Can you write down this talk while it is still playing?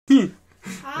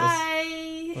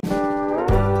Hi!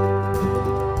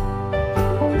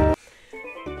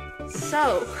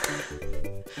 So,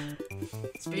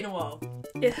 it's been a while.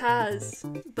 it has,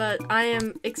 but I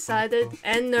am excited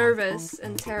and nervous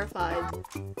and terrified.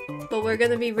 But we're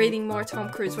gonna be reading more Tom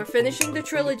Cruise. We're finishing the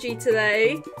trilogy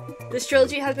today. This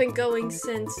trilogy has been going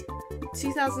since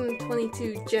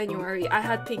 2022 January. I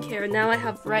had pink hair, now I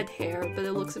have red hair, but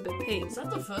it looks a bit pink. Is that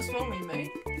the first one we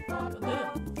made?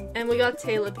 Yeah. And we got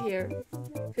Taileb here,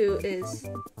 who is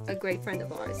a great friend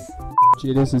of ours.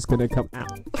 Judas is gonna come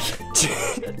out.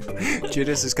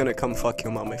 Judas is gonna come fuck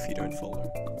your mum if you don't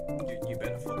follow. You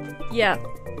better follow. Yeah.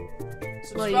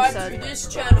 Subscribe to this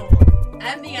channel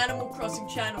and the Animal Crossing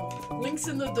channel. Links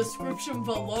in the description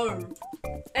below.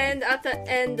 And at the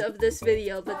end of this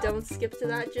video, but don't skip to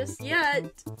that just yet.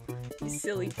 You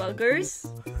silly buggers.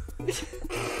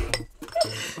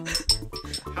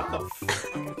 How the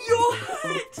fuck? Your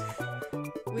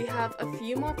head! We have a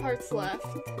few more parts left.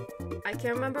 I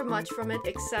can't remember much from it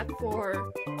except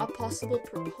for a possible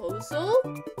proposal.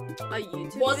 A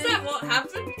YouTube Was video. that what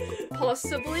happened?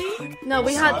 Possibly. No,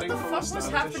 we had. What the fuck was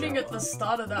happening at the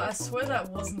start of that? I swear that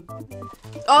wasn't.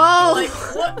 Oh! Like,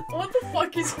 what the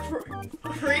fuck is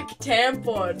Crick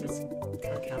tampon?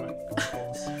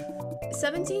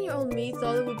 17-year-old me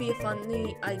thought it would be a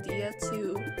funny idea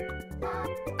to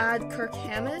add Kirk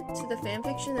Hammett to the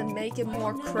fanfiction and make it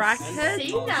more I've crackhead.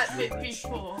 seen that bit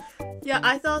before. Yeah,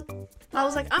 I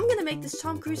was like, I'm gonna make this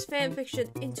Tom Cruise fanfiction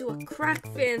into a crack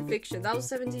fanfiction. That was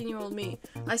 17-year-old me.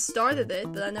 I started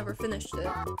it, but I never finished it.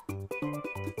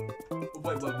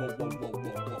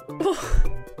 Whoa.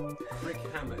 Rick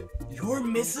Hammett. Your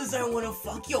missus I wanna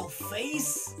fuck your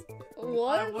face? I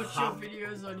What? watch your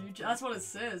videos on YouTube. That's what it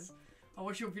says. I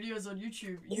watch your videos on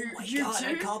YouTube. You oh my you god, too?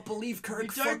 I can't believe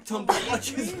Kirk You don't fucked him believe to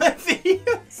watch me? my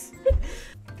videos.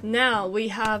 Now we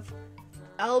have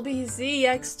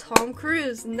LBZX Tom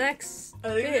Cruise next. I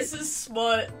think this is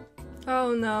smart.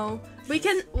 Oh no.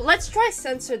 Let's try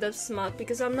censor the smut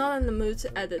because I'm not in the mood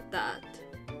to edit that.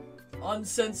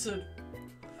 Uncensored.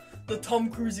 The Tom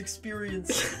Cruise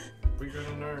experience. We're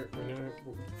gonna know.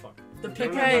 Fuck. The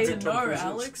people Okay. need to know,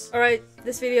 Alex. Alright,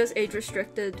 this video is age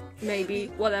restricted, maybe,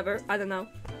 whatever, I don't know.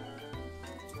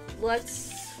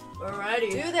 Let's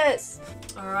Alrighty. do this!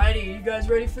 Alrighty, you guys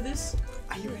ready for this?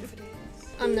 Are you ready for this?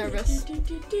 I'm nervous.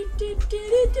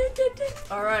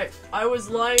 Alright, I was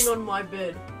lying on my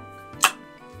bed.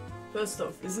 First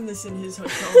off, isn't this in his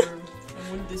hotel room? And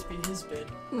wouldn't this be his bed?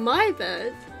 My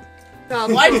bed?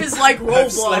 Life is like I've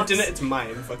Roblox. slept in it, it's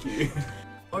mine, fuck you.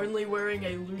 Only wearing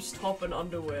a loose top and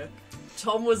underwear.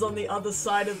 Tom was on the other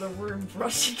side of the room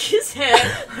brushing his hair,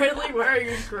 only wearing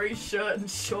a grey shirt and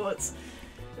shorts.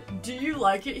 Do you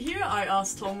like it here? I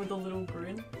asked Tom with a little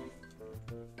grin.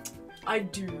 I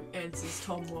do, answers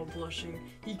Tom while blushing.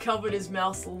 He covered his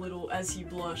mouth a little as he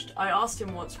blushed. I asked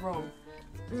him what's wrong.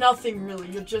 Nothing really,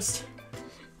 you're just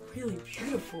really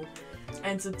beautiful,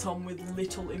 answered Tom with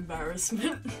little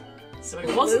embarrassment. So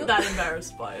he wasn't that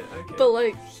embarrassed by it, okay. But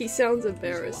like, he sounds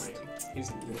embarrassed.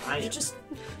 He's lying. You're just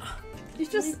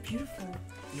You're beautiful.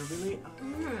 You're really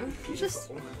you're just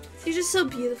so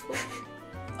beautiful.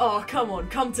 Oh, come on,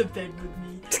 come to bed with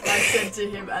me, I said to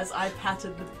him as I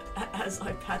patted the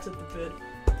bed.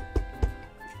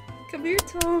 Come here,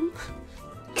 Tom.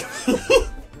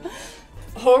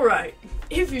 Alright,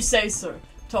 if you say so,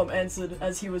 Tom answered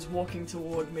as he was walking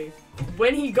toward me.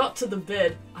 When he got to the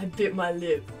bed, I bit my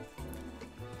lip.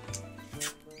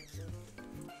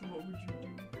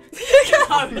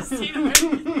 What would you do?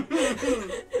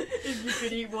 If you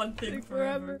could eat one thing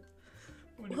forever,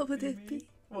 What would it be?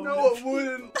 What No, would it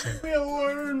wouldn't. We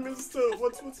learn, Mr.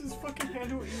 What's his fucking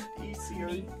handle? EC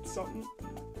or something?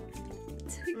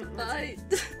 Take a bite.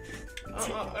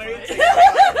 I ain't taking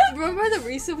that. Remember the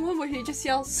recent one where he just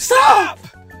yells, Stop!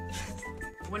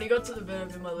 When he got to the bed, I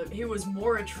bit my lip. He was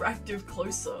more attractive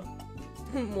closer.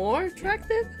 more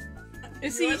attractive?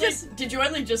 Is he just... Did you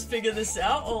only just figure this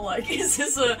out, or like, is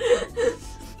this a...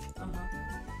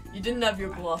 You didn't have your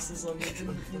glasses on. You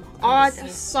didn't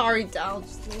sorry, Dal.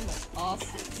 Just leave my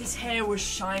off. His hair was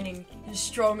shining. His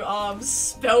strong arms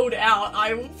spelled out,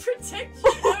 "I will protect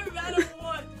you no matter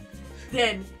what."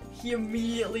 Then he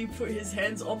immediately put his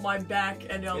hands on my back,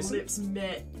 and our lips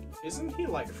met. Isn't he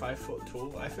like 5 foot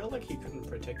tall? I feel like he couldn't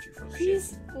protect you from shit.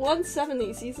 He's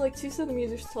 170, so he's like 2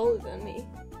 centimeters taller than me.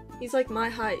 He's like my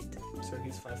height. So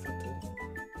he's 5 foot tall.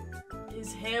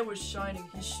 His hair was shining.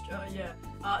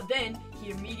 Then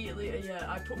he immediately,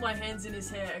 I put my hands in his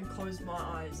hair and closed my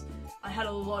eyes. I had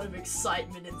a lot of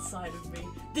excitement inside of me.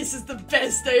 This is the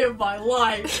best day of my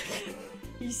life.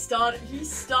 He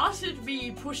started me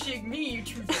pushing me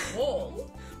to the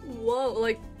wall. Whoa,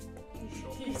 like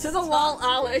To the wall,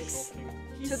 Alex.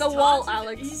 He To the wall, started-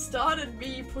 Alex. He started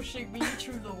me pushing me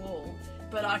to the wall,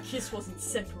 but our kiss wasn't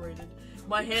separated.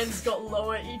 My hands got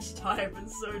lower each time, and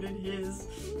so did his.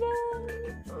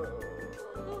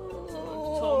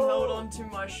 Tom held onto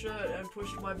my shirt and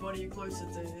pushed my body closer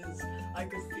to his. I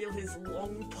could feel his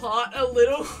long part a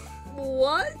little.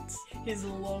 What? His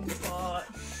long part.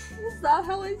 Is that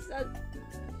how I said?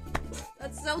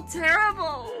 That's so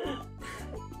terrible.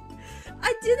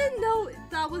 I didn't know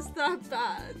that was that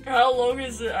bad. How long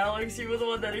is it, Alex? You were the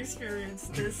one that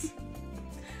experienced this.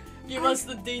 Give us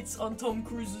the dates on Tom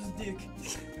Cruise's dick.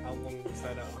 How long was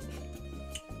that,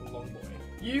 long boy?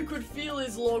 You could feel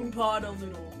his long part a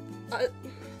little.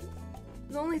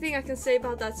 The only thing I can say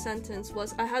about that sentence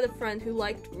was I had a friend who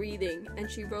liked reading and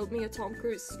she wrote me a Tom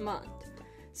Cruise smut.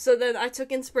 So then I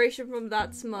took inspiration from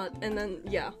that smut and then,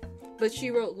 yeah. But she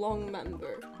wrote long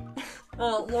member.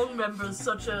 Well, long member is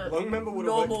such a Long member would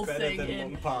have normal worked better thing than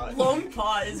in long part. long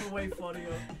part is way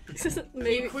funnier. He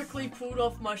Maybe. quickly pulled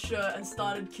off my shirt and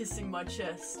started kissing my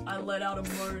chest. I let out a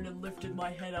moan and lifted my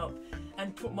head up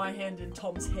and put my hand in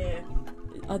Tom's hair.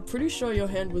 I'm pretty sure your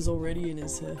hand was already in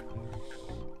his hair.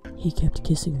 He kept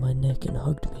kissing my neck and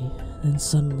hugged me. Then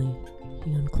suddenly,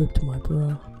 he unclipped my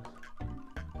bra.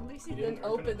 At least he didn't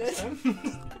open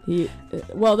it.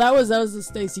 Well, that was the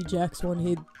Stacey Jacks one.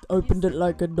 He opened it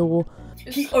like a door.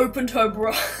 He opened her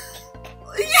bra.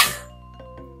 He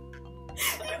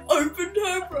opened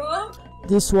her bra.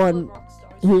 This one,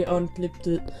 he unclipped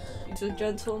it. He's a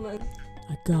gentleman.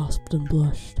 I gasped and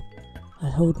blushed. I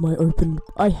held my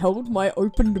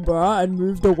opened bra and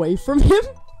moved away from him.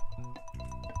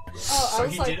 Oh, I So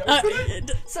was he like, did open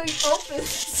it? so he opened.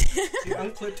 You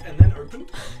unclipped and then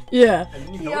opened? Yeah. And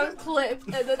then you He held it? unclipped,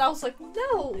 and then I was like,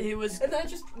 no. He was And then I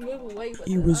just moved away with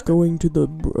He it. was going to the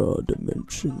bra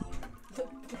dimension.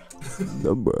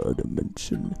 The bra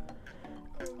dimension.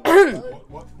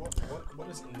 What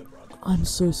is in the brother? I'm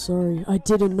so sorry. I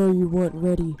didn't know you weren't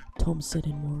ready, Tom said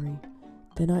in worry.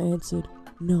 Then I answered,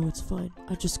 no, it's fine.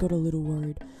 I just got a little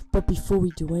worried. But before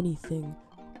we do anything,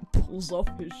 pulls off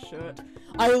his shirt.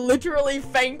 I literally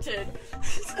fainted.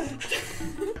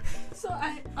 So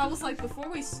I was like, before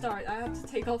we start, I have to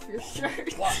take off your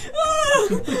shirt.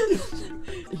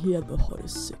 he had the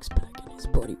hottest six-pack and his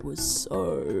body was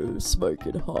so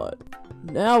smoking hot.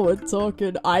 Now we're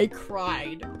talking. I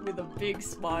cried with a big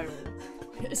smile.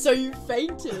 So you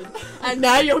fainted, and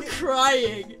now you're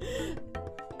crying,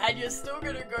 and you're still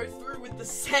gonna go through with the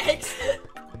sex.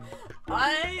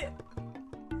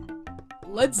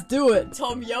 Let's do it.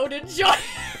 Tom yelled in joy.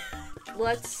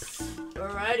 Let's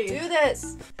Alrighty. do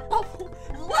this. Oh,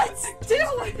 let's do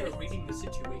it. You're reading the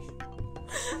situation.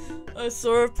 I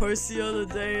saw a post the other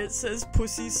day. It says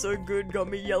 "Pussy so good, got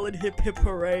me yelling hip hip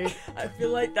hooray." I feel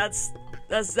like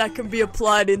that can be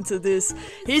applied into this.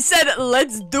 He said,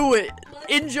 "Let's do it.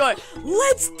 Enjoy.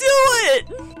 Let's do it."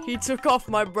 He took off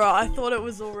my bra. I thought it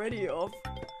was already off.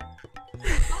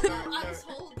 I was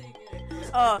holding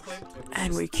it.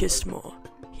 And we kissed more.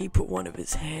 He put one of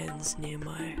his hands near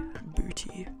my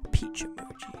booty, peach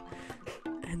emoji,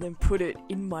 and then put it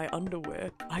in my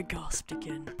underwear. I gasped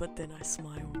again, but then I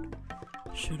smiled.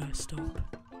 Should I stop?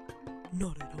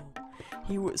 Not at all.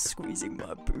 He was squeezing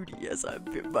my booty as I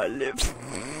bit my lips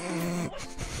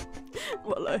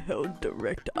while I held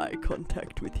direct eye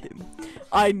contact with him.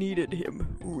 I needed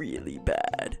him really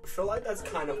bad. I feel like that's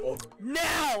kind of awkward.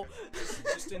 Now.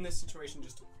 Just in this situation,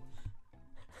 just...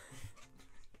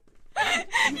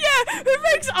 Yeah, who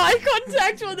makes eye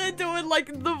contact when they're doing like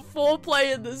the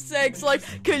foreplay and the sex? Like,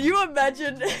 can you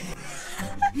imagine?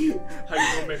 How you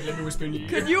doing, baby? Let me whisper in your ear.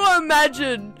 Can you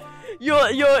imagine?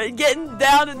 You're getting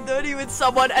down and dirty with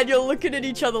someone, and you're looking at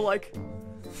each other like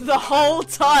the whole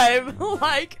time,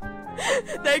 like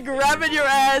they're grabbing your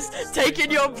ass,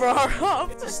 taking your bra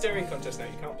off. It's a staring contest now,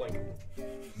 you can't blink.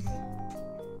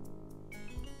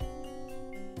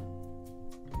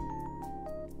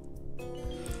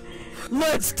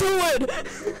 Let's do it!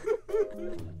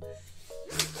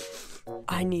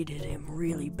 I needed him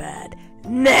really bad.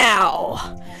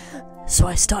 Now! So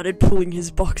I started pulling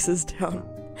his boxes down.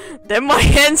 Then my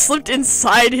hand slipped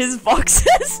inside his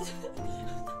boxes.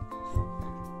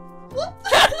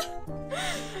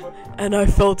 And I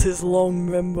felt his long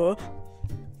member.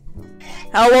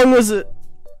 How long was it?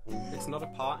 It's not a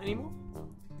part anymore?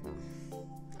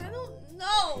 I don't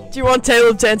know. Do you want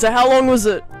Taileb to answer? How long was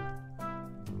it?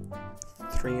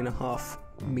 3.5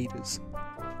 meters.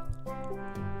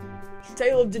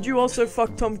 Taileb, did you also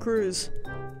fuck Tom Cruise?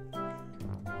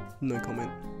 No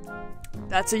comment.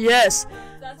 That's a yes.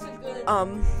 That's a good.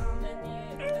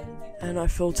 And I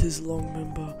felt his long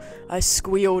member. I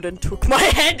squealed and took my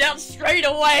hand out straight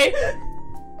away.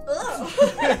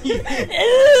 You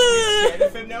scared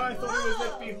of him now? I thought it was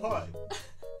meant to be hot.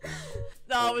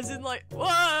 No, I was in like,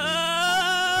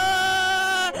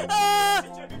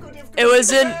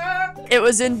 it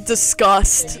was in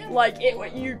disgust. Like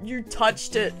you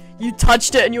touched it,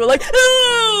 and you were like,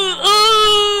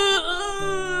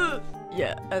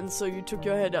 yeah. And so you took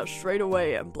your hand out straight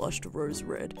away and blushed rose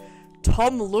red.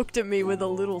 Tom looked at me with a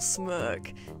little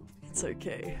smirk. It's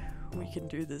okay. We can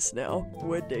do this now.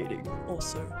 We're dating.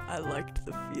 Also, I liked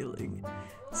the feeling,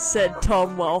 said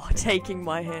Tom while taking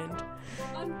my hand.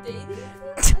 I'm dating?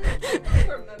 I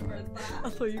don't remember that. I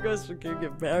thought you guys were gonna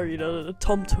get married.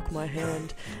 Tom took my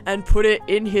hand and put it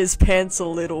in his pants a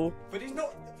little. But he's not.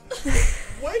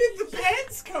 Where did the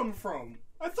pants come from?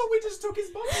 I thought we just took his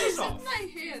boxers off. In my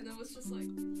hand, it was just like,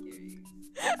 here you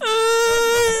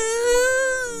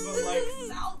But like,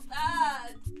 sound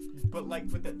bad.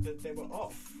 but they were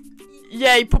off.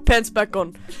 Yeah, he put pants back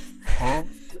on.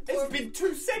 It's been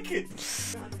 2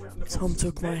 seconds. Tom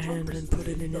took my hand and put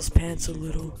it in his pants a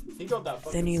little.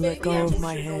 Then he let go of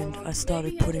my hand. I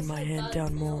started putting my hand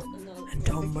down more, and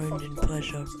Tom moaned in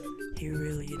pleasure. He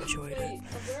really enjoyed it.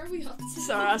 Where are we up to?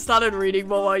 Sorry, I started reading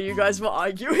while you guys were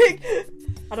arguing.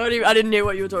 I didn't hear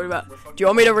what you were talking about. Do you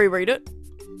want me to reread it?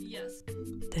 Yes.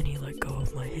 Then he let go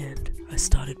of my hand. I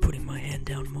started putting my hand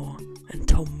down more, and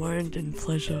Tom moaned in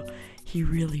pleasure. He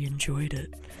really enjoyed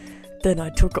it. Then I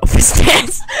took off his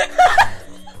pants.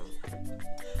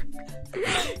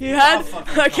 You had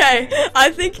okay.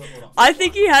 I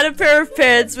think he had a pair of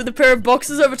pants with a pair of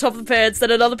boxers over top of the pants, then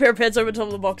another pair of pants over top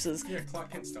of the boxers. Yeah, Clark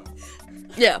Kent style.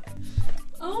 Yeah.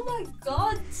 Oh my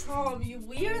god, Tom, you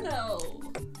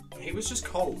weirdo. He was just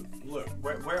cold. Look,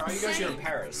 where are you guys? You're in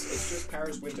Paris. It's just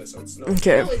Paris winter, so it's not.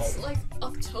 Okay. No, it's like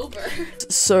October.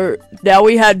 So now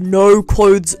we had no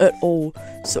clothes at all,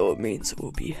 so it means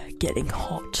we'll be getting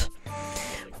hot.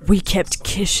 We kept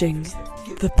kissing.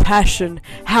 The passion,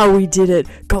 how we did it,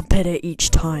 got better each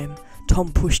time.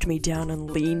 Tom pushed me down and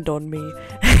leaned on me.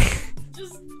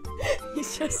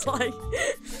 He's just like,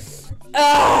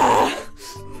 ah!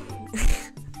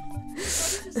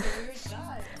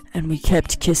 And we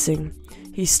kept kissing.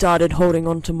 He started holding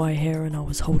onto my hair and I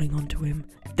was holding onto him.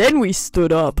 Then we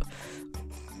stood up.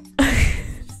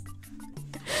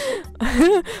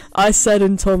 I sat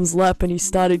in Tom's lap and he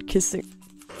started kissing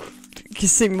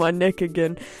my neck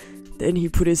again. Then he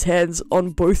put his hands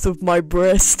on both of my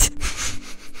breasts.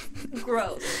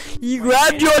 Gross. He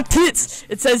grabbed your tits.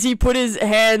 It says he put his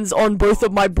hands on both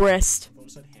of my breasts.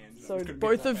 So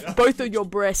both of your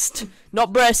breast,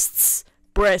 not breasts,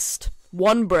 breast,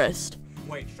 one breast.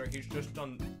 Wait, so he's just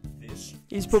done this?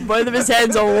 He's put both of his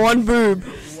hands on one boob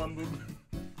One boob.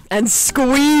 and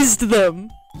squeezed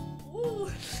them. Ooh,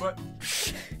 But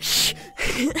this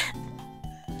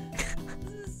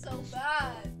is so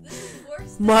bad. This is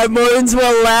worse than My moans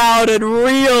were loud and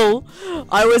real.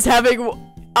 I was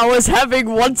having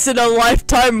once in a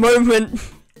lifetime moment. my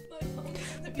phone.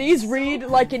 Please read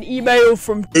like an email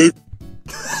from. I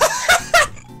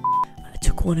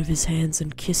took one of his hands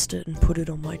and kissed it and put it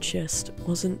on my chest.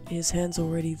 Wasn't his hands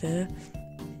already there?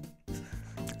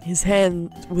 His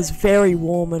hand was very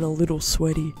warm and a little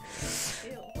sweaty.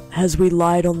 As we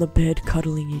lied on the bed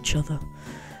cuddling each other.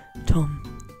 Tom,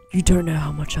 you don't know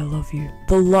how much I love you.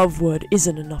 The love word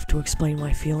isn't enough to explain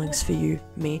my feelings for you,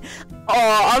 me.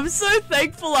 Oh, I'm so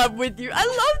thankful I'm with you. I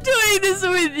love doing this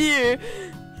with you.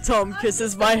 Tom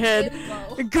kisses my head.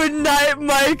 Good night,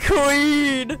 my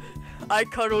queen. I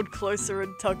cuddled closer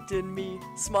and tucked in me.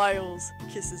 Smiles,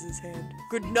 kisses his hand.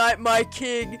 Good night, my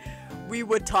king. We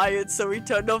were tired, so we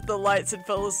turned off the lights and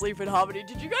fell asleep in harmony.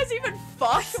 Did you guys even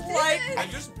fuck? Like,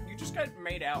 you just got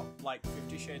made out like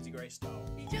 50 Shades of Grey style.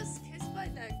 He just kissed my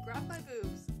neck, grabbed my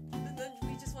boobs, and then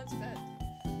we just went to bed.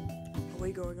 are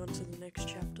we going on to the next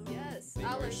chapter? Yes,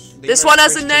 Alex. This one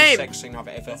has a name. Sex scene I've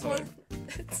ever heard.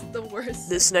 It's the worst.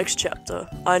 This next chapter,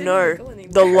 I Didn't know, go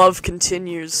anywhere. the love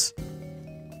continues.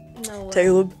 No way.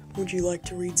 Taileb, would you like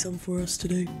to read some for us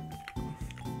today?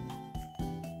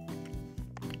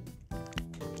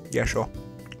 Yeah, sure.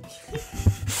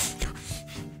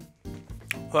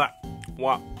 What?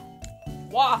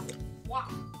 What?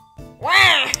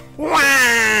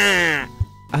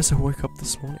 As I woke up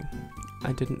this morning,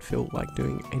 I didn't feel like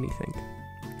doing anything.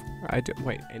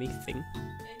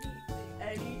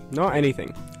 Anything? Not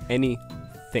anything.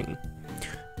 Anything.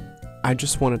 I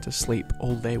just wanted to sleep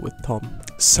all day with Tom.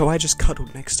 So I just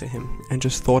cuddled next to him and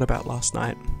just thought about last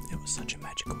night. It was such a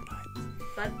magical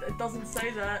night. It doesn't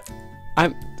say that.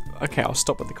 Okay, I'll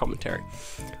stop with the commentary.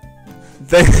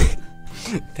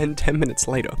 Then 10 minutes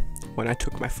later, when I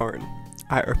took my phone,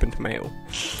 I opened mail.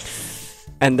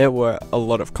 And there were a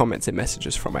lot of comments and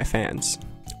messages from my fans.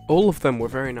 All of them were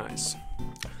very nice.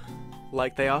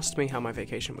 Like, they asked me how my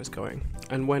vacation was going,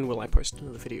 and when will I post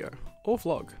another video, or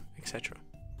vlog, etc.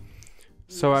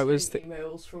 So I was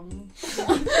emails from them.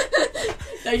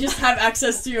 They just have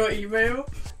access to your email.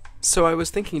 So I was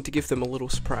thinking to give them a little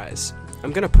surprise.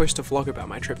 I'm gonna post a vlog about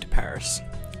my trip to Paris,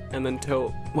 and then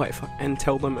tell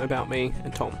them about me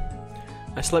and Tom.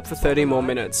 I slept for 30 more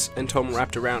minutes, and Tom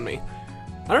wrapped around me.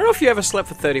 I don't know if you ever slept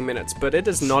for 30 minutes, but it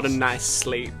is not a nice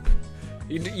sleep.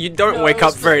 You don't wake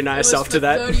up very nice after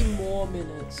that. 30 more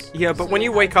minutes. Yeah, but when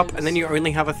you wake up and then you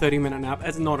only have a 30-minute nap,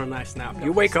 it's not a nice nap. No,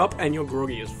 you wake up and you're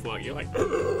groggy as fuck. You're like,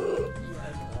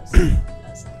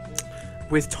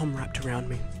 with Tom wrapped around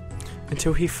me,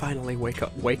 until he finally wake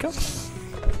up. Wake up?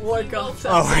 Woke up.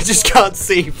 Oh, I just can't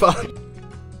see. Fuck.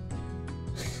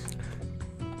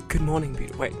 Good morning,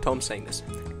 beautiful. Wait, Tom's saying this.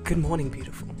 Good morning,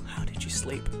 beautiful. How did you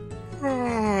sleep?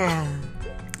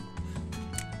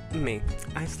 Me.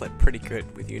 I slept pretty good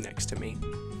with you next to me.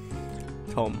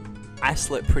 Tom. I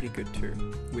slept pretty good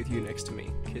too, with you next to me.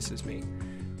 Kisses me.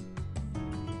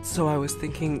 So I was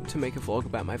thinking to make a vlog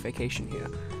about my vacation here,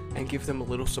 and give them a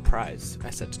little surprise, I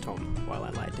said to Tom, while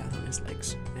I lied down on his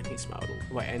legs, and he smiled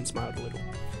a little.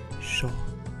 Sure.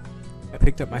 I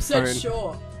picked up my phone. Said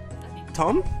sure.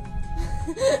 Tom?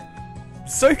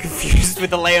 So confused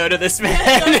with the layout of this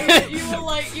man. you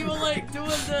were like doing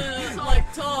the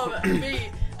like Tom and me,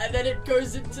 and then it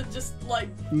goes into just like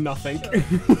Nothing.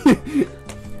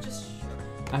 just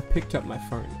I picked up my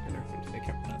phone and opened the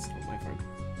camera. That's not my phone.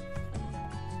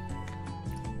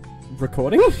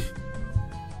 Recording?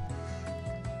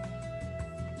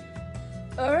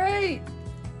 Alright.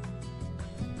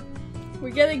 We're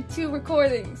getting 2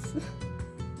 recordings.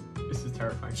 This is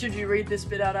terrifying. Should you read this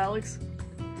bit out, Alex?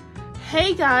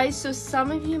 Hey guys, so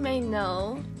some of you may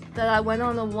know that I went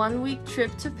on a 1-week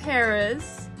trip to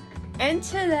Paris, and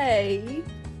today,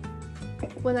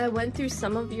 when I went through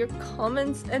some of your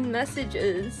comments and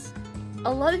messages,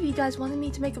 a lot of you guys wanted me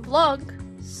to make a vlog,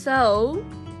 so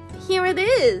here it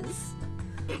is.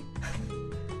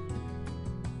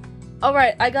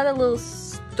 Alright, I got a little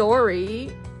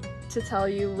story to tell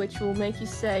you which will make you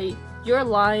say, you're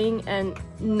lying and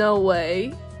no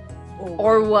way,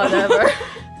 or whatever.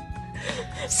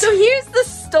 So here's the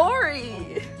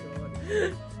story.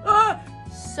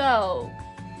 So,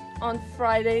 on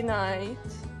Friday night,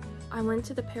 I went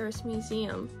to the Paris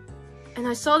Museum, and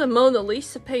I saw the Mona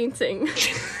Lisa painting.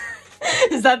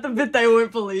 Is that the bit they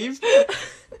won't believe?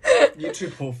 You're too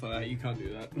poor for that. You can't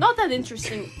do that. Not that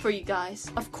interesting for you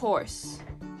guys, of course.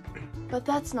 But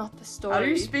that's not the story. How do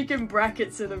you speak in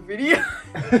brackets in a video?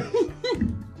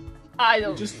 I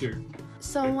don't. Just do.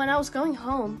 So when I was going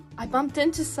home, I bumped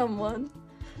into someone,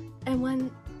 and when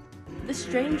the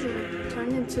stranger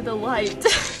turned into the light,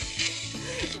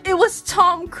 it was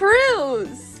Tom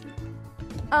Cruise!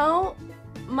 Oh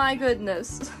my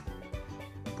goodness.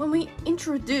 When we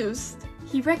introduced,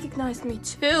 he recognized me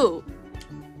too.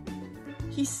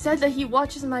 He said that he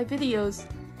watches my videos,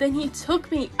 then he took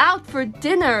me out for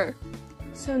dinner.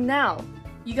 So now,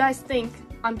 you guys think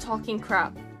I'm talking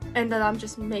crap, and that I'm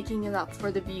just making it up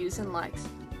for the views and likes.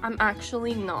 I'm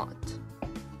actually not.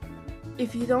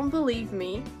 If you don't believe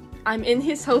me, I'm in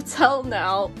his hotel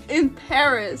now, in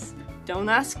Paris. Don't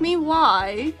ask me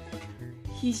why.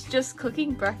 He's just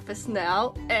cooking breakfast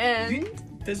now, and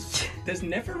There's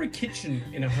never a kitchen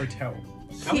in a hotel.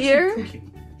 here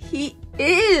he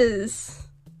is.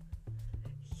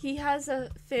 He has a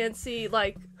fancy,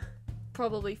 like,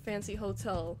 probably fancy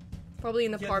hotel. Probably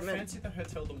an apartment. The fancier the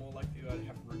hotel, the more likely you are to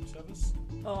have room service.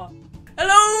 Oh.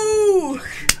 Hello!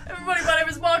 Everybody, my name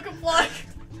is Markiplier.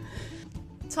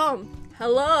 Tom,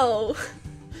 hello.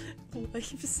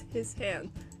 Waves his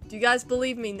hand. Do you guys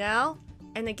believe me now?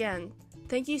 And again,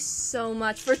 thank you so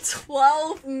much for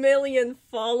 12 million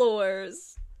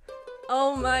followers.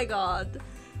 Oh my god.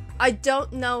 I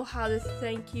don't know how to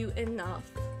thank you enough.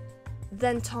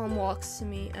 Then Tom walks to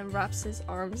me and wraps his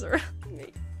arms around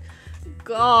me.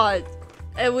 God.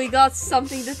 And we got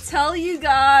something to tell you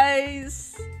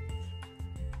guys.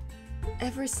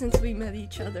 Ever since we met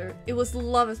each other, it was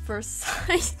love at first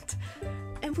sight.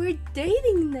 And we're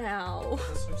dating now.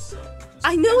 That's so sad.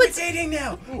 I know it's dating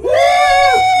now. Woo!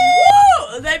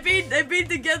 They've been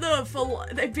together for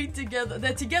they're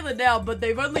together now, but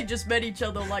they've only just met each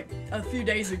other like a few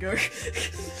days ago.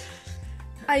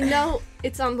 I know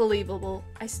it's unbelievable.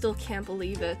 I still can't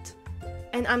believe it.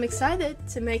 And I'm excited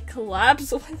to make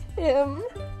collabs with him.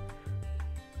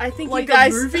 I think Like you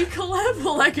guys a movie collab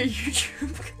or like a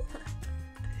YouTube collab?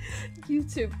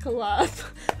 YouTube collab.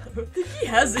 I don't think he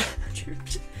has a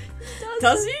YouTube.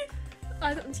 Does he?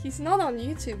 I don't. He's not on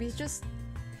YouTube. He's just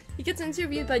He gets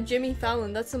interviewed by Jimmy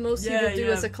Fallon. That's the most he Yeah, will do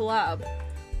yeah. as a collab.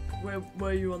 Where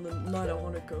were you on the night I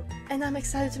want to go? And I'm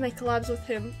excited to make collabs with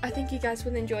him. I think you guys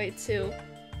would enjoy it too.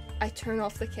 I turn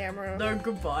off the camera. No,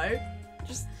 goodbye.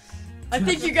 Just I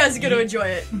think you guys are gonna enjoy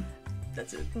it.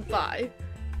 That's it. bye.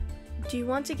 Do you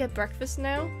want to get breakfast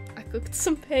now? I cooked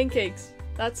some pancakes.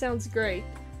 That sounds great.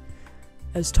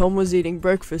 As Tom was eating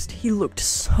breakfast, he looked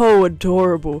so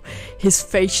adorable. His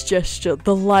face gesture,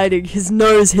 the lighting, his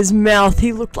nose, his mouth,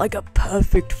 he looked like a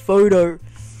perfect photo.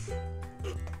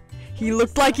 He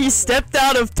looked like he stepped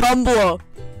out of Tumblr.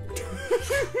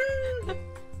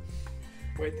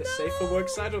 Wait, the safe for work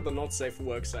side or the not safe for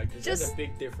work side? Because there's Just- a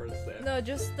big difference there. No,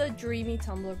 just the dreamy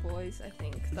Tumblr boys, I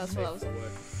think. That's what I was. Safe for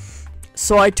work.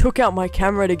 So I took out my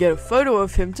camera to get a photo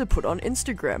of him to put on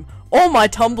Instagram or my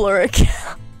Tumblr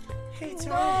account. Hey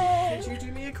Tom, could you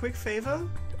do me a quick favor?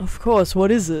 Of course, what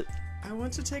is it? I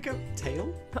want to take a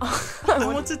tail. I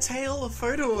want to tail a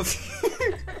photo of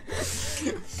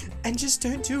you. And just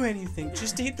don't do anything.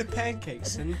 Just eat the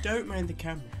pancakes and don't mind the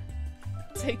camera.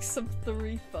 Take some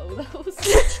 3 photos.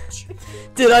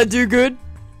 Did I do good?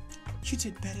 You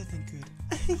did better than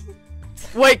good.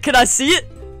 Wait, can I see it?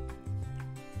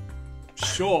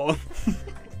 Sure.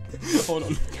 Hold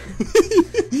on.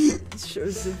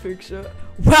 Shows the picture.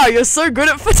 Wow, you're so good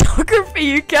at photography.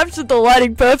 You captured the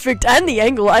lighting perfect and the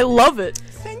angle. I love it.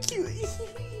 Thank you.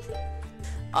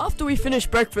 After we finish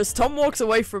breakfast, Tom walks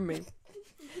away from me.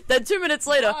 Then 2 minutes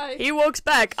later, Bye. he walks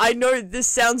back. I know this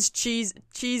sounds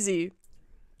cheesy.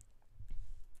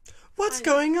 What's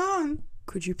going on?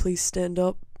 Could you please stand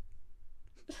up?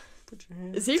 Put your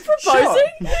hand. Is he proposing?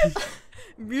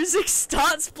 Music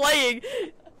starts playing.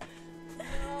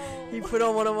 He put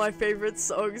on one of my favorite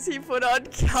songs. He put on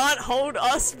Can't Hold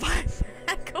Us by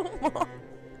Macklemore.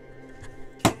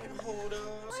 Hold on.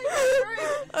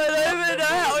 I don't even know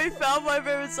how he found my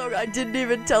favorite song. I didn't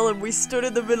even tell him. We stood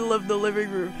in the middle of the living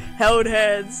room, held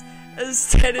hands, and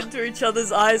stared into each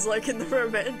other's eyes like in the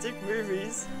romantic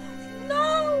movies.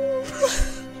 No!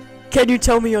 Can you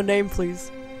tell me your name,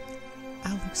 please?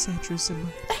 Alexandra Zimmer.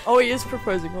 Oh, he is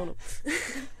proposing. Hold on.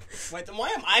 Wait, then why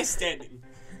am I standing?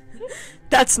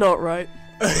 That's not right.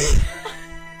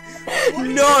 What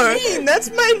do No. you mean? That's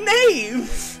my name.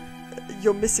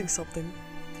 You're missing something.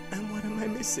 And what am I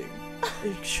missing?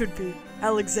 It should be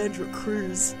Alexandra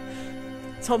Cruz.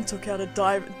 Tom took out a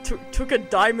took a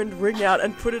diamond ring out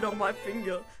and put it on my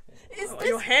finger. Is Oh, this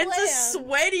your hands planned? are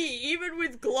sweaty, even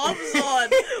with gloves on.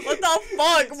 What the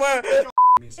fuck, bro?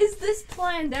 Is this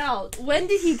planned out? When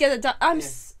did he get a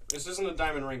This isn't a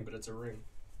diamond ring, but it's a ring.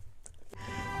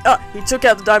 He took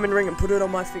out the diamond ring and put it on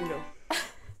my finger.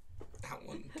 That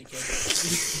one,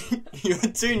 dickhead. You're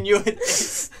too new at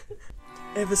this.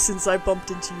 Ever since I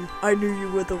bumped into you, I knew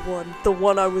you were the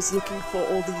one I was looking for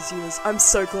all these years. I'm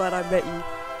so glad I met you.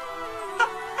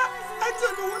 I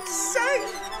don't know what to say.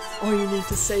 All you need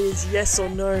to say is yes or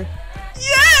no.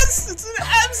 Yes! It's an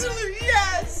absolute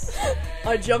yes!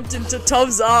 I jumped into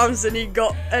Tom's arms and he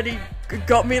got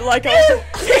me like I was a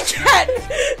big cat,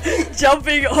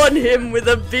 jumping on him with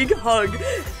a big hug.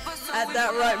 At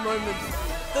that right moment,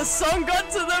 the song got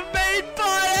to the main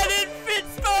part and it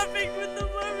fits perfect with the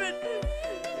moment.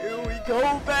 Here we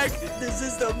go back. This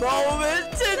is the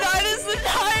moment. Tonight is the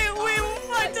night. We will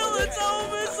fight till it's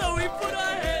over. So we put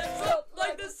our hands up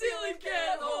like the ceiling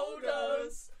can't hold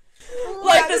us.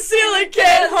 Like the ceiling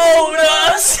can't hold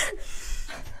us.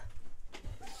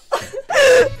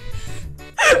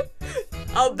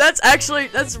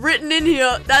 That's written in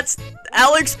here. That's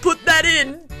Alex put that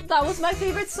in. That was my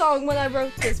favorite song when I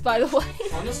wrote this, by the way.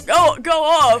 Go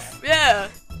off, yeah.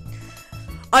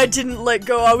 I didn't let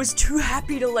go. I was too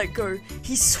happy to let go.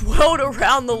 He swirled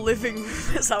around the living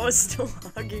room as I was still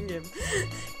hugging him.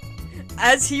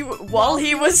 While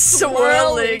he was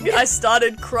swirling, I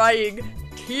started crying.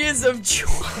 Tears of joy.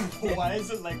 Why is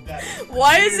it like that?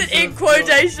 Why is it in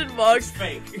quotation marks? It's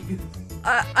fake.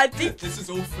 I think This is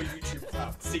all for YouTube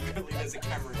clout. Secretly, there's a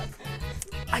camera in the corner.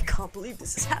 I can't believe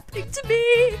this is happening to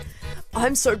me.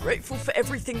 I'm so grateful for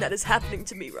everything that is happening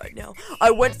to me right now. I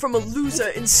went from a loser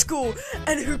in school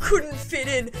and who couldn't fit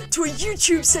in to a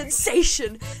YouTube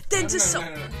sensation, then to No.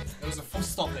 There was a full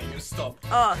stop there. You stop. To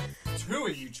a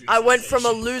YouTube I went from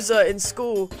a sensation. loser in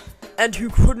school and who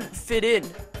couldn't fit in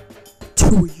to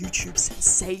a YouTube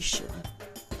sensation.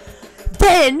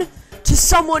 Then to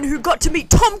someone who got to meet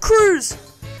Tom Cruise,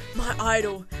 my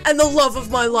idol and the love of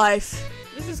my life.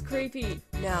 This is creepy.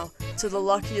 Now to the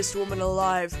luckiest woman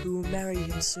alive who will marry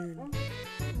him soon.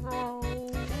 Oh.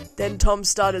 Then Tom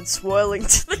started swirling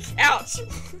to the couch.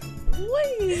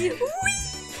 Wait.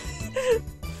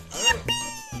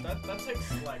 That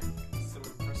takes like some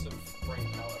impressive brain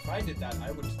power. If I did that,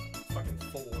 I would fucking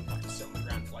fall and have to sit on the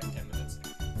ground for like 10 minutes.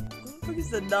 What the fuck is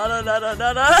the na?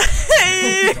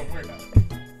 Hey! Don't worry about it.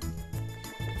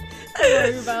 Don't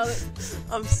worry about it.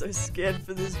 I'm so scared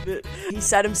for this bit. He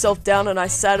sat himself down and I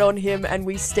sat on him and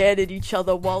we stared at each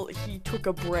other while he took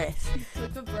a breath.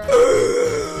 Took a breath.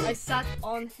 I sat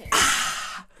on him.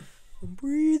 I'm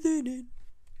breathing in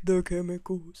the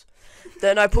chemicals.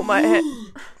 Then I put my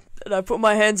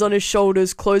hands on his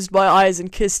shoulders, closed my eyes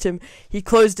and kissed him. He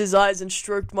closed his eyes and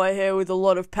stroked my hair with a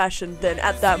lot of passion. Then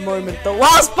at that moment, the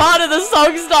last part of the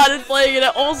song started playing and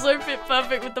it also fit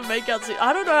perfect with the makeout scene.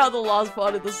 I don't know how the last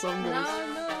part of the song goes.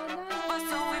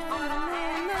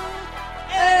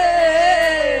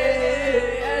 Hey!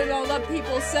 And all the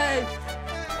people said,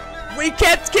 We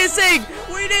kept kissing!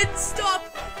 We didn't stop!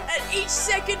 And each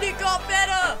second it got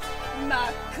better!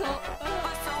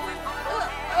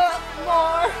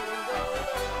 more.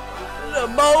 The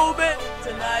moment,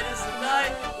 tonight is the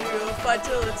night. We'll fight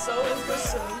till it's over.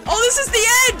 Oh, this is the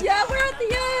end! Yeah, we're at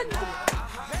the end.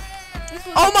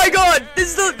 Oh my god!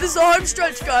 This is the home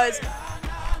stretch, guys.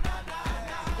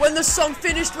 When the song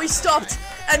finished, we stopped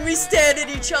and we stared at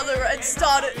each other and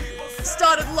started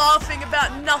laughing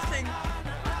about nothing.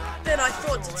 Then I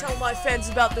thought to tell my fans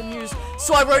about the news,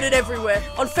 so I wrote it everywhere,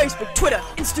 on Facebook, Twitter,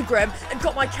 Instagram, and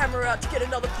got my camera out to get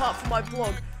another part for my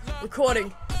blog.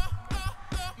 Recording.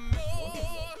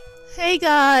 Hey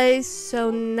guys, so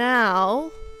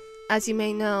now, as you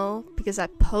may know, because I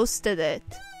posted it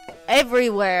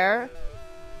everywhere,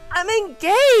 I'm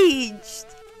engaged!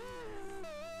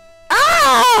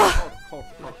 Ah!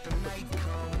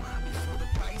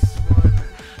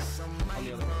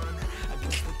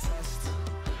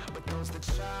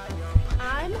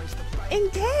 I'm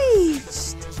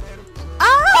engaged!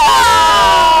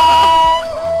 Ah!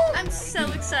 I'm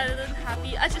so excited and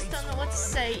happy. I just don't know what to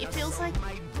say. It feels like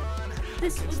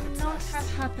this would not have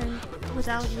happened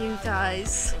without you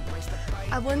guys.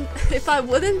 If I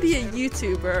wouldn't be a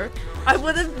YouTuber, I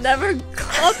would have never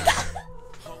got that.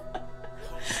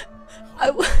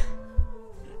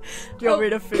 Do you want me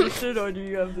to finish it, or do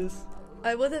you have this?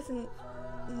 I would have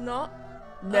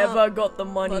Never got the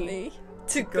money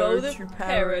to go to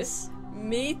Paris,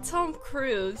 meet Tom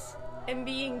Cruise, and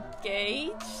be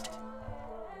engaged.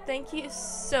 Thank you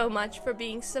so much for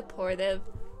being supportive.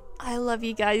 I love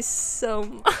you guys so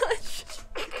much.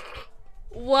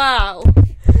 Wow.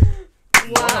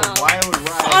 Wow. Wild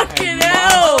ride. Fucking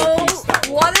hell!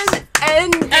 What an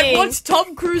ending! And what's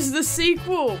Tom Cruise the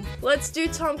sequel? Let's do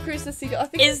Tom Cruise the sequel. I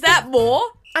think Is that more?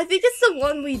 I think it's the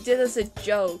one we did as a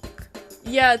joke.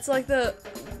 Yeah, it's like the...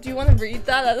 Do you want to read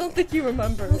that? I don't think you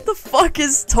remember. What the fuck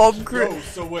is Tom Cruise? Yo,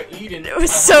 so we're eating.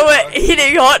 So we're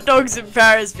eating hot dogs in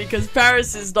Paris because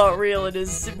Paris is not real, it is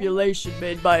a simulation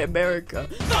made by America.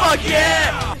 Fuck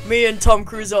yeah! Me and Tom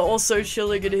Cruise are also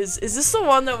chilling in his... Is this the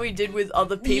one that we did with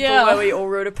other people where we all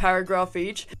wrote a paragraph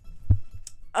each?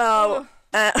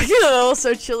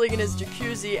 Also chilling in his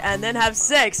jacuzzi and then have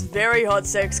sex. Very hot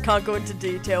sex, can't go into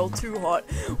detail, too hot.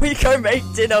 We go make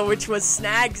dinner, which was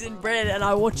snags and bread, and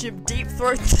I watch him deep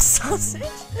throat the sausage.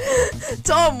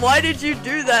 Tom, why did you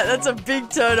do that? That's a big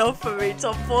turn off for me.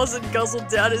 Tom paused and guzzled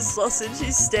down his sausage.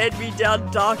 He stared me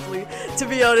down darkly. To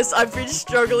be honest, I've been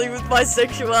struggling with my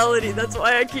sexuality. That's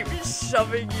why I keep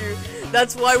shoving you.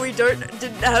 That's why we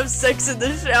didn't have sex in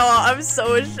the shower. I'm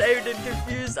so ashamed and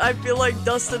confused. I feel like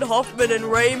Dustin Hoffman and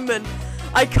Raymond.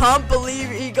 I can't believe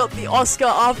he got the Oscar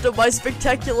after my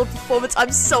spectacular performance.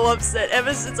 I'm so upset.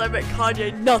 Ever since I met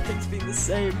Kanye, nothing's been the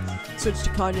same. Switch to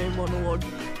Kanye monologue.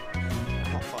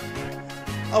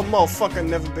 Oh, motherfucker,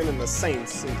 never been in the same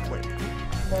since. Wait.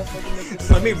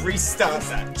 Let me restart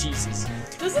that. Jesus.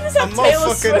 Doesn't this have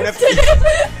Taylor Swift in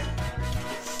it?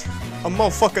 A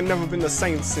motherfucker never been the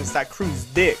same since that cruise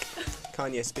dick.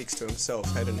 Kanye speaks to himself,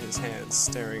 head in his hands,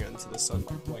 staring into the sun.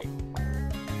 Wait.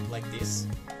 Like this?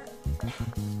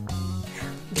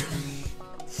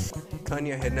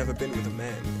 Kanye had never been with a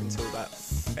man until that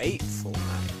fateful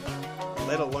night.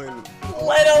 Let alone.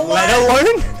 Let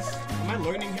alone? Am I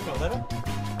loaning him a letter?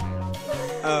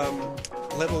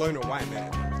 Let alone a white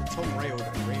man. Tom railed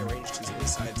and rearranged his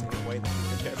insides in a way that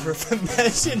he could never have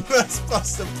imagined was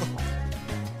possible.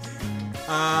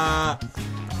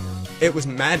 It was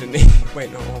maddening.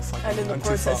 Wait, no, oh fuck. And in the I'm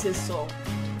process, too his soul. far.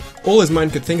 All his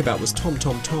mind could think about was Tom,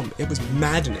 Tom, Tom. It was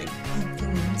maddening.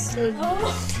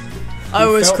 I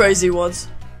was crazy once.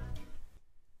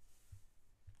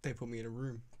 They put me in a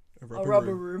room. A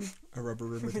rubber room. A rubber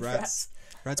room with With rats.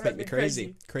 Rats make me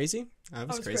crazy. Crazy? I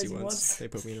was crazy crazy once. once. They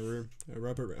put me in a room. A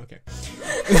rubber room. Okay.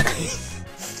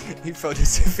 He felt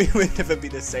as if he would never be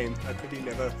the same. How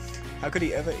could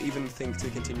he ever even think to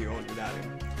continue on without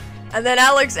him? And then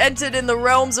Alex entered in the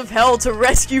realms of hell to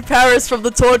rescue Paris from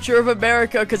the torture of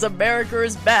America, because America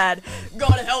is bad.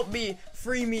 God help me,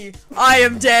 free me. I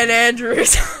am Dan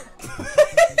Andrews.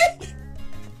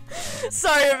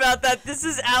 Sorry about that. This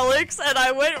is Alex, and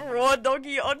I went raw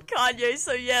doggy on Kanye,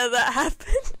 so yeah, that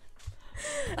happened.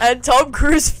 And Tom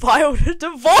Cruise filed a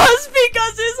divorce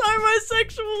because his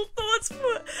homosexual thoughts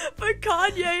for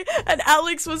Kanye, and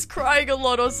Alex was crying a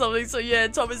lot or something, so yeah,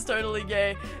 Tom is totally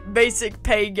gay. Basic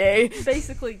pay gay.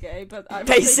 Basically gay, but I'm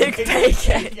Basic pay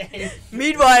gay.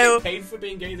 Meanwhile, Paid for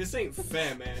being gay. This ain't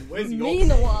fair, man. Where's your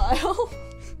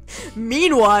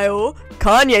Meanwhile,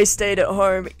 Kanye stayed at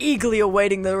home, eagerly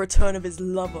awaiting the return of his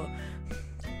lover.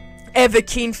 Ever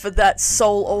keen for that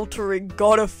soul-altering,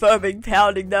 God-affirming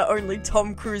pounding that only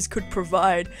Tom Cruise could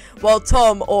provide. While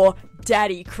Tom, or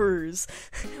Daddy Cruise,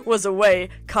 was away,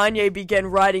 Kanye began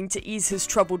writing to ease his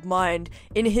troubled mind.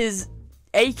 In his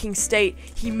aching state,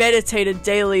 he meditated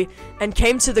daily and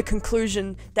came to the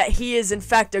conclusion that he is in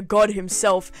fact a god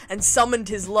himself, and summoned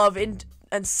his love into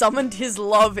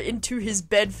his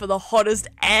bed for the hottest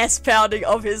ass pounding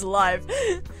of his life.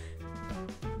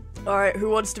 Alright, who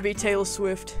wants to be Taylor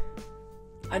Swift?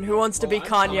 And who wants to be I'm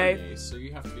Kanye? So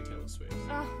you have to be Taylor Swift.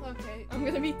 Oh, okay. I'm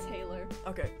gonna be Taylor.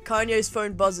 Okay, Kanye's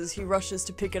phone buzzes. He rushes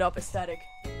to pick it up, ecstatic.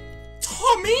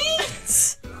 Tommy!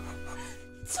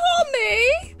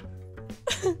 Tommy!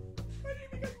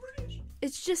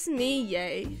 It's just me,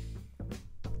 yay,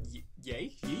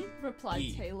 Yay? Ye? replied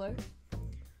Ye. Taylor.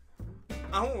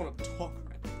 I don't want to talk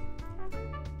right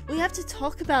now. We have to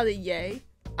talk about it, yay.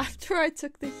 After I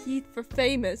took the heat for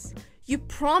Famous, you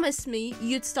promised me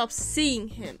you'd stop seeing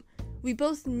him. We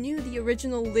both knew the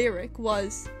original lyric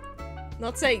was...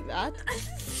 Not saying that.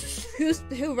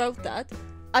 Who wrote that?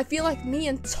 I feel like me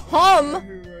and Tom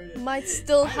might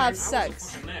still have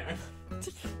sex.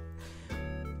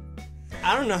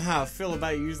 I don't know how I feel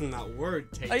about using that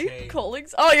word, Tay. Are you calling?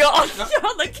 Oh, you're on.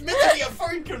 You're like. It's meant to be a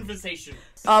phone conversation.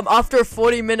 After a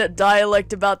 40-minute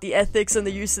dialect about the ethics and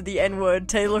the use of the N-word,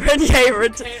 Taylor and Ye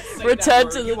returned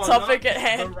to the topic at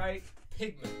hand. The right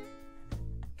pigment.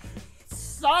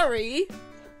 Sorry.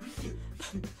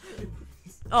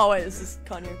 Oh wait, this is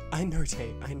Kanye. I know,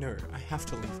 Tay. I know. I have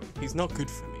to leave him. He's not good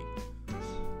for me.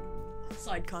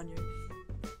 Side Kanye.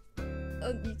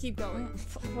 You keep going.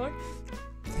 What?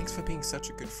 Thanks for being such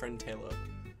a good friend, Taylor.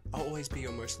 I'll always be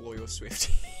your most loyal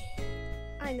Swiftie.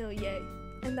 I know, yay.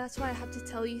 And that's why I have to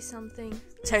tell you something.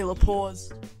 Taylor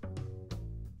paused.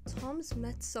 Tom's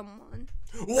met someone.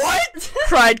 What?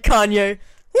 Cried Kanye.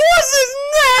 What's his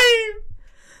name?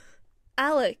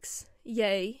 Alex,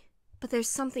 yay. But there's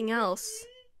something else.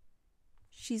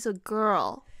 She's a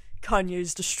girl.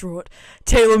 Kanye's distraught.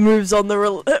 Taylor moves on the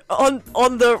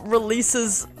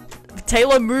releases.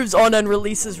 Taylor moves on and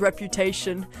releases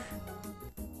Reputation.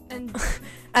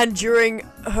 And during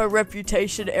her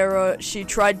Reputation era, she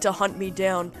tried to hunt me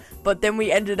down, but then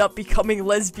we ended up becoming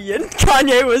lesbian.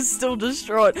 Kanye was still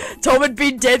distraught. Tom had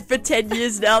been dead for 10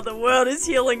 years now. The world is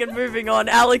healing and moving on.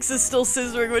 Alex is still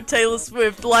scissoring with Taylor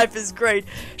Swift. Life is great.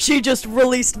 She just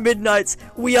released Midnights.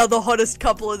 We are the hottest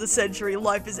couple of the century.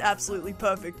 Life is absolutely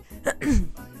perfect.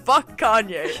 Fuck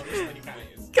Kanye.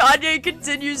 Kanye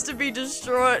continues to be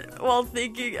distraught while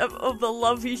thinking of the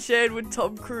love he shared with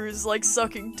Tom Cruise, like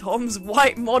sucking Tom's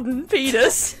white modern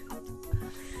penis.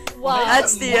 Wow.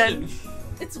 That's the end.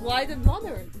 It's white and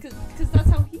modern, cause that's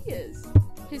how he is.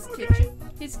 His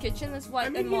kitchen is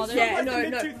white and modern. Yeah, Like no, the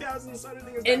no. mid-2000s, so I don't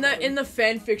think it's In that the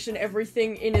fan fiction,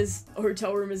 everything in his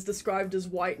hotel room is described as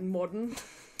white and modern.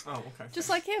 Oh, okay. Just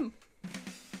like him.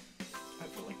 I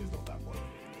feel like he's not that one.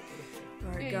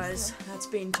 Alright, Yeah, guys, that's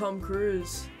been Tom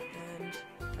Cruise and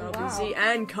Wow. LBZ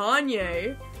and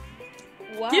Kanye.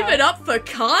 Wow. Give it up for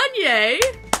Kanye!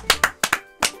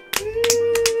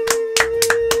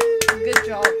 Good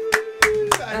job.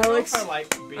 Alex, I'd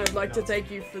I'd like to thank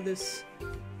you for this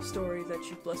story that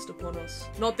you blessed upon us.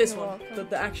 Not this You're one, welcome.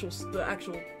 the actual You're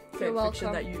fan welcome.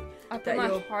 fiction that you I put that my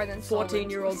your heart and soul into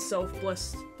 14-year-old it. self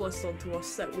blessed onto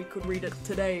us that we could read it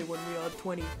today when we are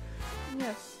 20.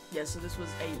 Yes. Yeah, so this was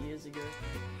 8 years ago.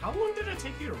 How long did it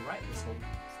take you to write this whole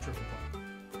triple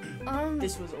plot?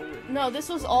 This was all written. No, this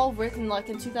was all written like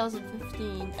in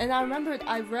 2015, and I remembered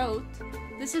I wrote.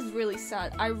 This is really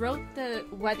sad. I wrote the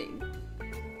wedding.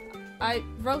 I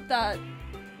wrote that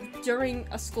during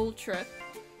a school trip,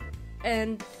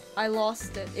 and I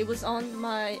lost it. It was on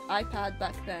my iPad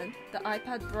back then. The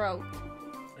iPad broke.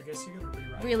 I guess you gotta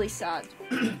rewrite. Really sad.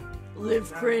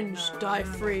 Live cringe, die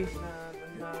free.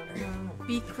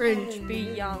 Be cringe, be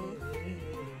young.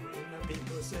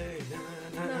 People say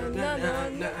No, no, no,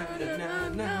 no, no,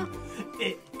 no.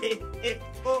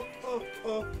 oh, oh,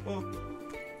 oh, oh.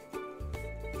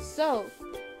 So,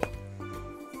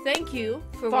 thank you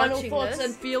for Final watching thoughts this.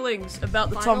 and feelings about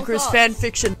the Final Tom Cruise thoughts. fan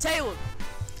fiction. Taylor,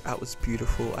 That was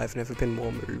beautiful. I've never been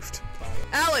more moved.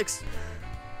 Alex,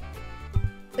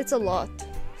 It's a lot.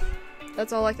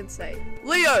 That's all I can say.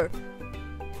 Leo.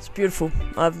 It's beautiful.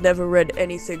 I've never read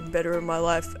anything better in my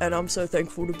life, and I'm so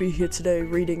thankful to be here today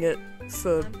reading it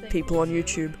for I'm thankful people on too.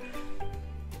 YouTube.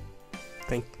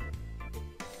 Thank.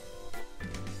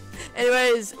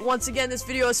 Anyways, once again, this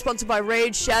video is sponsored by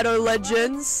Raid Shadow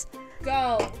Legends,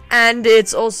 Go. and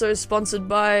it's also sponsored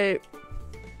by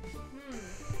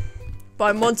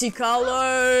Monte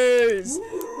Carlos.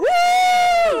 Woo!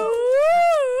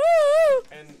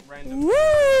 And random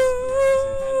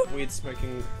Woo! and weed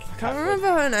smoking. I can't remember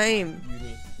her name.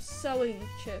 Uni. Sewing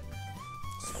chick.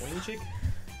 Sewing chick?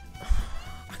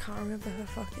 I can't remember her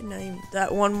fucking name.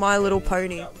 That one My Little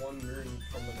Pony. That one moon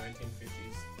from the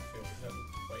 1950s film.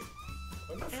 Wait.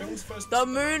 When the film's first. The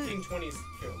moon- 1920s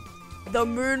film. The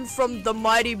moon from the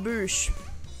Mighty Boosh.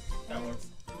 That works.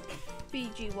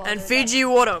 Fiji water. And Fiji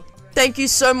Water. Thank you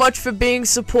so much for being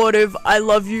supportive. I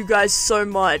love you guys so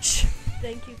much.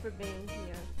 Thank you for being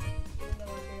here.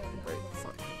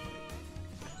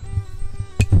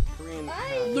 Korean.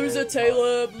 Loser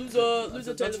Taileb, loser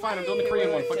Taileb. That's fine, I'm doing the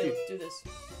Korean one, fuck you. Do this.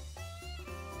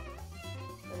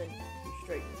 And then you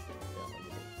straighten.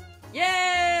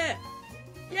 Yeah!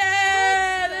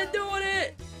 Yeah! They're doing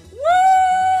it!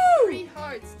 Woo! 3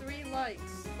 hearts, 3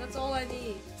 likes. That's all I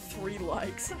need. 3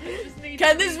 likes. I just need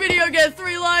Can this video get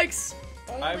 3 likes?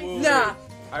 I will. Nah.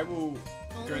 I will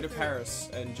Only go to 3. Paris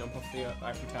and jump off the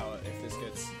Eiffel Tower if this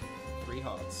gets 3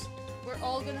 hearts. We're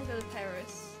all gonna go to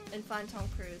Paris and find Tom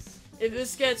Cruise. If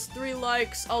this gets 3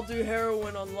 likes, I'll do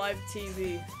heroin on live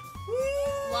TV.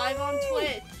 Live on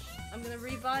Twitch. I'm gonna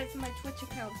revive my Twitch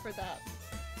account for that.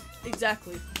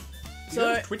 Exactly. Do you So,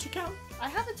 have a Twitch account? I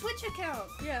have a Twitch account.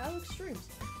 Yeah, Alex streams.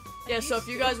 yeah, so if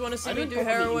you guys want to see I me don't do pop on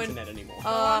the heroin, internet anymore. Go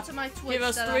onto my Twitch. give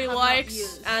us that I 3 have not likes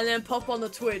used. and then pop on the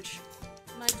Twitch.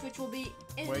 My Twitch will be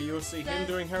in Where you'll see him the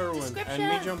doing heroin and me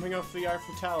description. jumping off the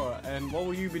Eiffel Tower. And what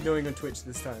will you be doing on Twitch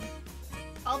this time?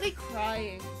 I'll be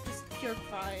crying. Just pure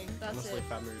crying. That's Honestly, it.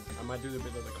 fat mood. I might do a bit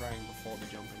of the crying before the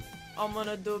jumping. I'm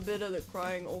gonna do a bit of the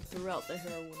crying all throughout the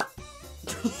heroin.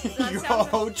 That Your sounds-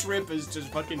 whole trip is just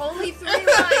fucking. Only 3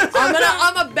 likes.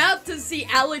 I'm about to see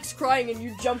Alex crying and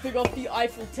you jumping off the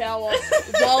Eiffel Tower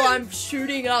while I'm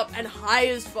shooting up and high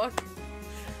as fuck.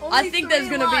 Only I think there's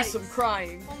 3 gonna likes. be some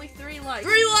crying. Only 3 likes.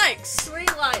 3 likes! 3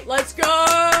 likes. Let's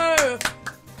go!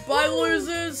 Bye, Woo!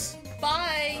 losers!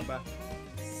 Bye. Bye-bye.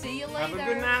 See you later. Have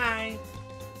a good night.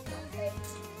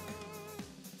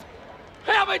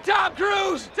 Help me, Tom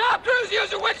Cruise! Tom Cruise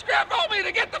used a witchcraft on me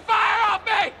to get the fire off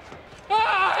me!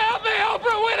 Oh, help me,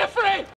 Oprah Winfrey!